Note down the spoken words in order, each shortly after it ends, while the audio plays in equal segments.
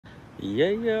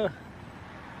Yeah.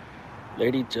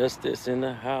 Lady Justice in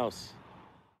the house.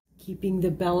 Keeping the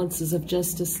balances of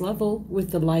justice level with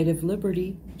the light of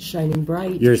liberty shining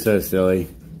bright. You're so silly.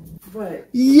 What?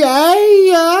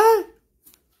 Yeah.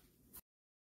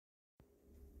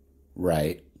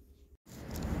 Right.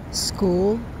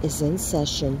 School is in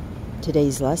session.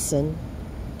 Today's lesson,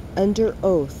 under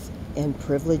oath and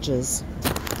privileges.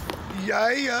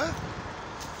 Yeah.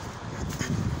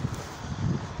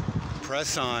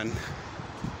 Press on.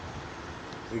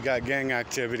 We got gang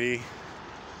activity.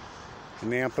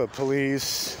 Nampa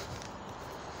police.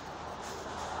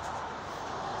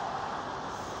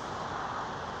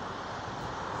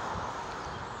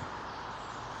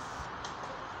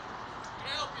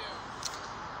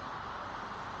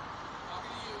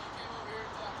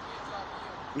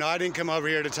 No, I didn't come over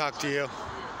here to talk to you.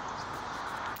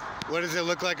 What does it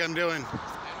look like I'm doing?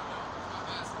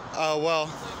 Oh, well.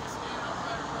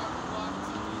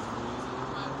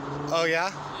 Oh,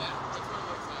 yeah?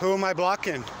 Who am I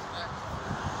blocking?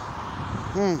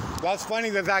 That's funny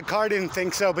that car didn't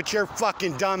think so, but your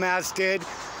fucking dumbass did.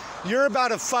 You're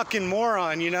about a fucking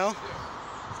moron, you know?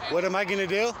 What am I gonna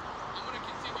do? I'm gonna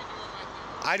continue doing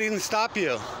my thing. I didn't stop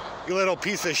you, you little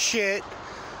piece of shit,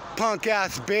 punk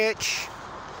ass bitch.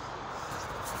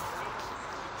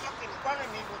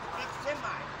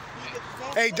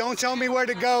 Hey, don't tell me where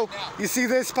to go. You see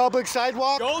this public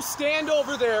sidewalk? Go stand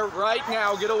over there right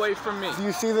now. Get away from me. Do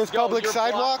you see this public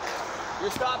sidewalk?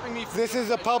 You're stopping me. This is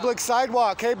a public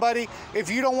sidewalk. Hey, buddy, if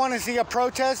you don't want to see a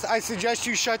protest, I suggest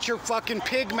you shut your fucking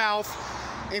pig mouth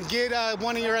and get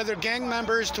one of your other gang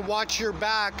members to watch your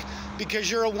back because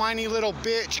you're a whiny little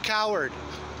bitch coward.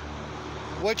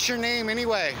 What's your name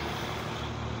anyway?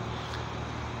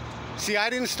 See, I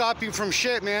didn't stop you from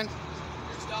shit, man.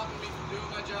 You're stopping me from doing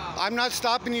my job. I'm not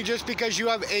stopping you just because you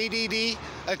have ADD,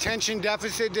 attention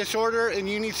deficit disorder, and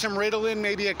you need some Ritalin,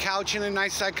 maybe a couch and a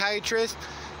nice psychiatrist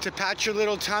to pat your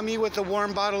little tummy with a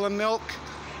warm bottle of milk.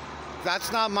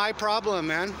 That's not my problem,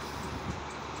 man.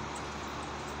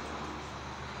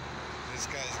 This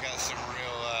guy's got some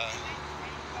real,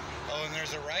 oh, and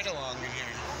there's a ride-along in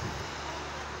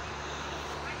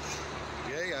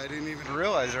here. Yeah, I didn't even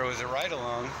realize there was a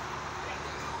ride-along.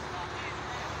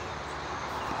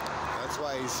 That's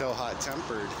why he's so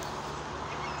hot-tempered.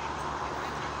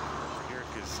 Here,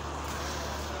 because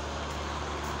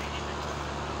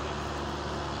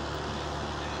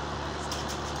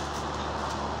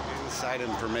cite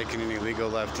him for making an illegal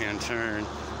left-hand turn.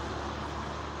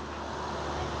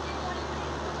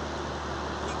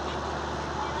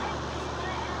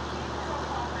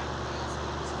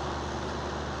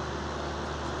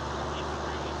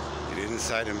 You didn't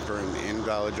cite him for an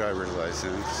invalid driver's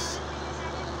license.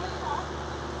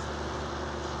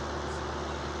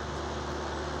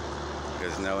 He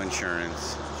has no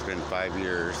insurance. It's been 5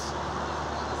 years.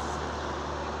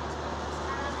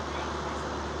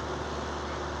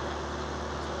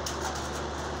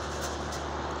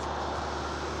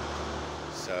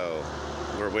 So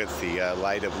we're with the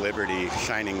light of liberty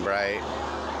shining bright.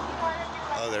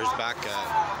 Oh, there's backup.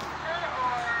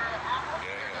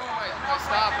 I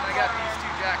stopped and I got these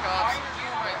two jack-offs.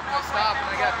 I stopped and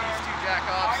I got these two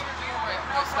jack-offs.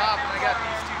 I stopped and I got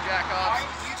these two jack-offs.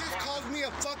 You just called me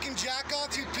a fucking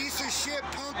jack-off, you piece of shit,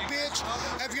 punk bitch.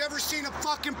 Have you ever seen a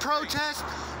fucking protest,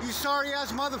 you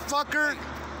sorry-ass motherfucker?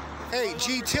 Hey,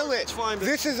 G, till it.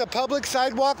 This is a public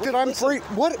sidewalk that I'm free.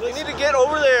 What? You need to get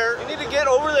over there. You need to get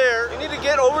over there. You need to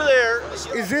get over there.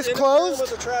 Is this closed? With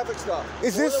the traffic stop.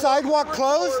 Is this sidewalk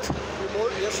closed?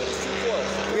 Yes, it is too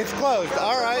closed. It's closed.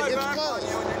 All right, it's closed.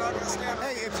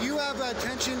 Hey, if you have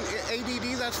attention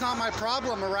ADD, that's not my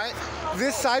problem, all right?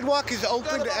 This sidewalk is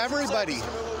open to everybody.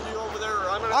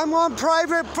 I'm on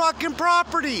private fucking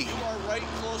property. You are right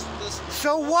close to this.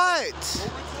 So what?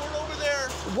 Record over there.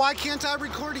 Why can't I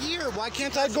record here? Why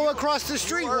can't I go across the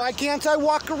street? Why can't I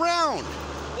walk around?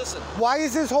 Listen. Why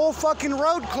is this whole fucking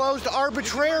road closed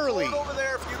arbitrarily? Record over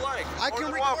there if you like. I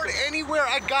can record anywhere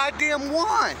I goddamn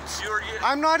want.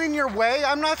 I'm not in your way.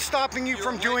 I'm not stopping you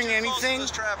from doing anything.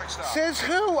 Says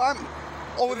who?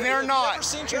 Oh, they're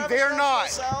not. And they're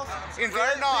not. And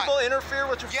they're not. People interfere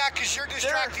with your... Yeah, because you're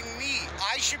distracting me.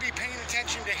 I should be paying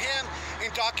attention to him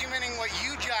and documenting what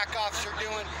you jack-offs are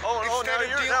doing.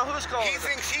 Now who's calling? He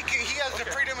thinks he has the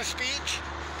freedom of speech.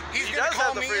 He's going to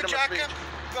call me a jack-off.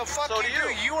 The fuck So you do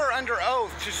do. You are under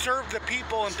oath to serve the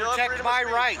people and Still have protect freedom of my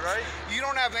speech, rights. right? You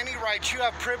don't have any rights. You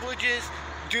have privileges,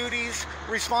 duties,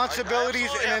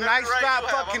 responsibilities, absolutely and a have every nice right fat you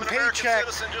have. fucking I'm an American paycheck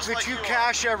citizen just that like you you are.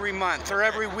 cash every month or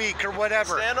every week or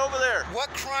whatever. Stand over there. What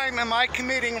crime am I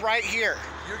committing right here?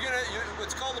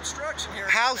 It's called obstruction here.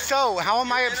 How so? How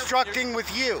am I obstructing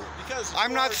with you? Because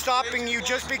I'm not stopping you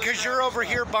just because you're over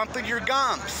here bumping your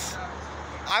gums.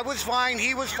 I was fine,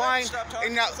 he was fine,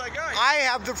 and now I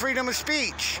have the freedom of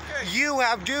speech. Okay. You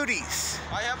have duties.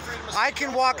 I have freedom of speech. I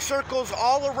can walk circles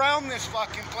all around this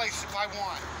fucking place if I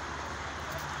want.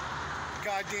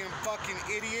 Goddamn fucking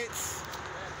idiots.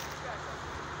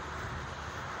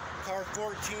 Car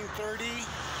 1430.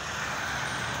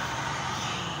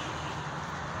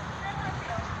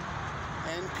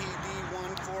 NPD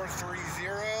 1430.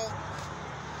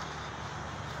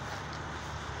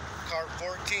 Car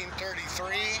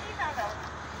 1433.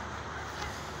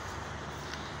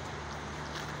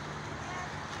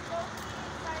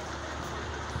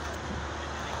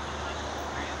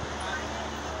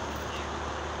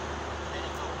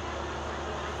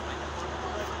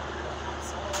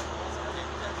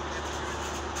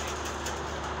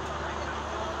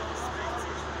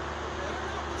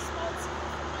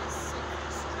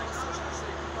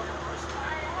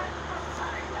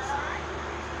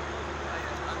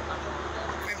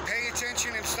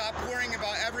 And stop worrying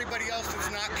about everybody else that's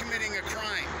not committing a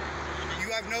crime. You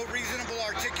have no reasonable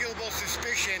articulable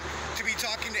suspicion to be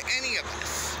talking to any of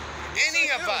us.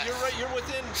 Any of us. You're right, you're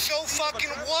within. So fucking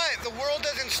what? The world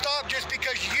doesn't stop just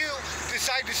because you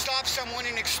decide to stop someone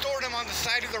and extort them on the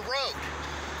side of the road.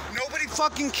 Nobody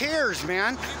fucking cares,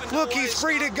 man. Look, he's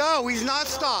free to go. He's not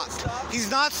stopped. He's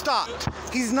not stopped.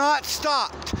 He's not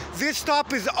stopped. This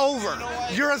stop is over.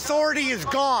 Your authority is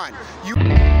gone. You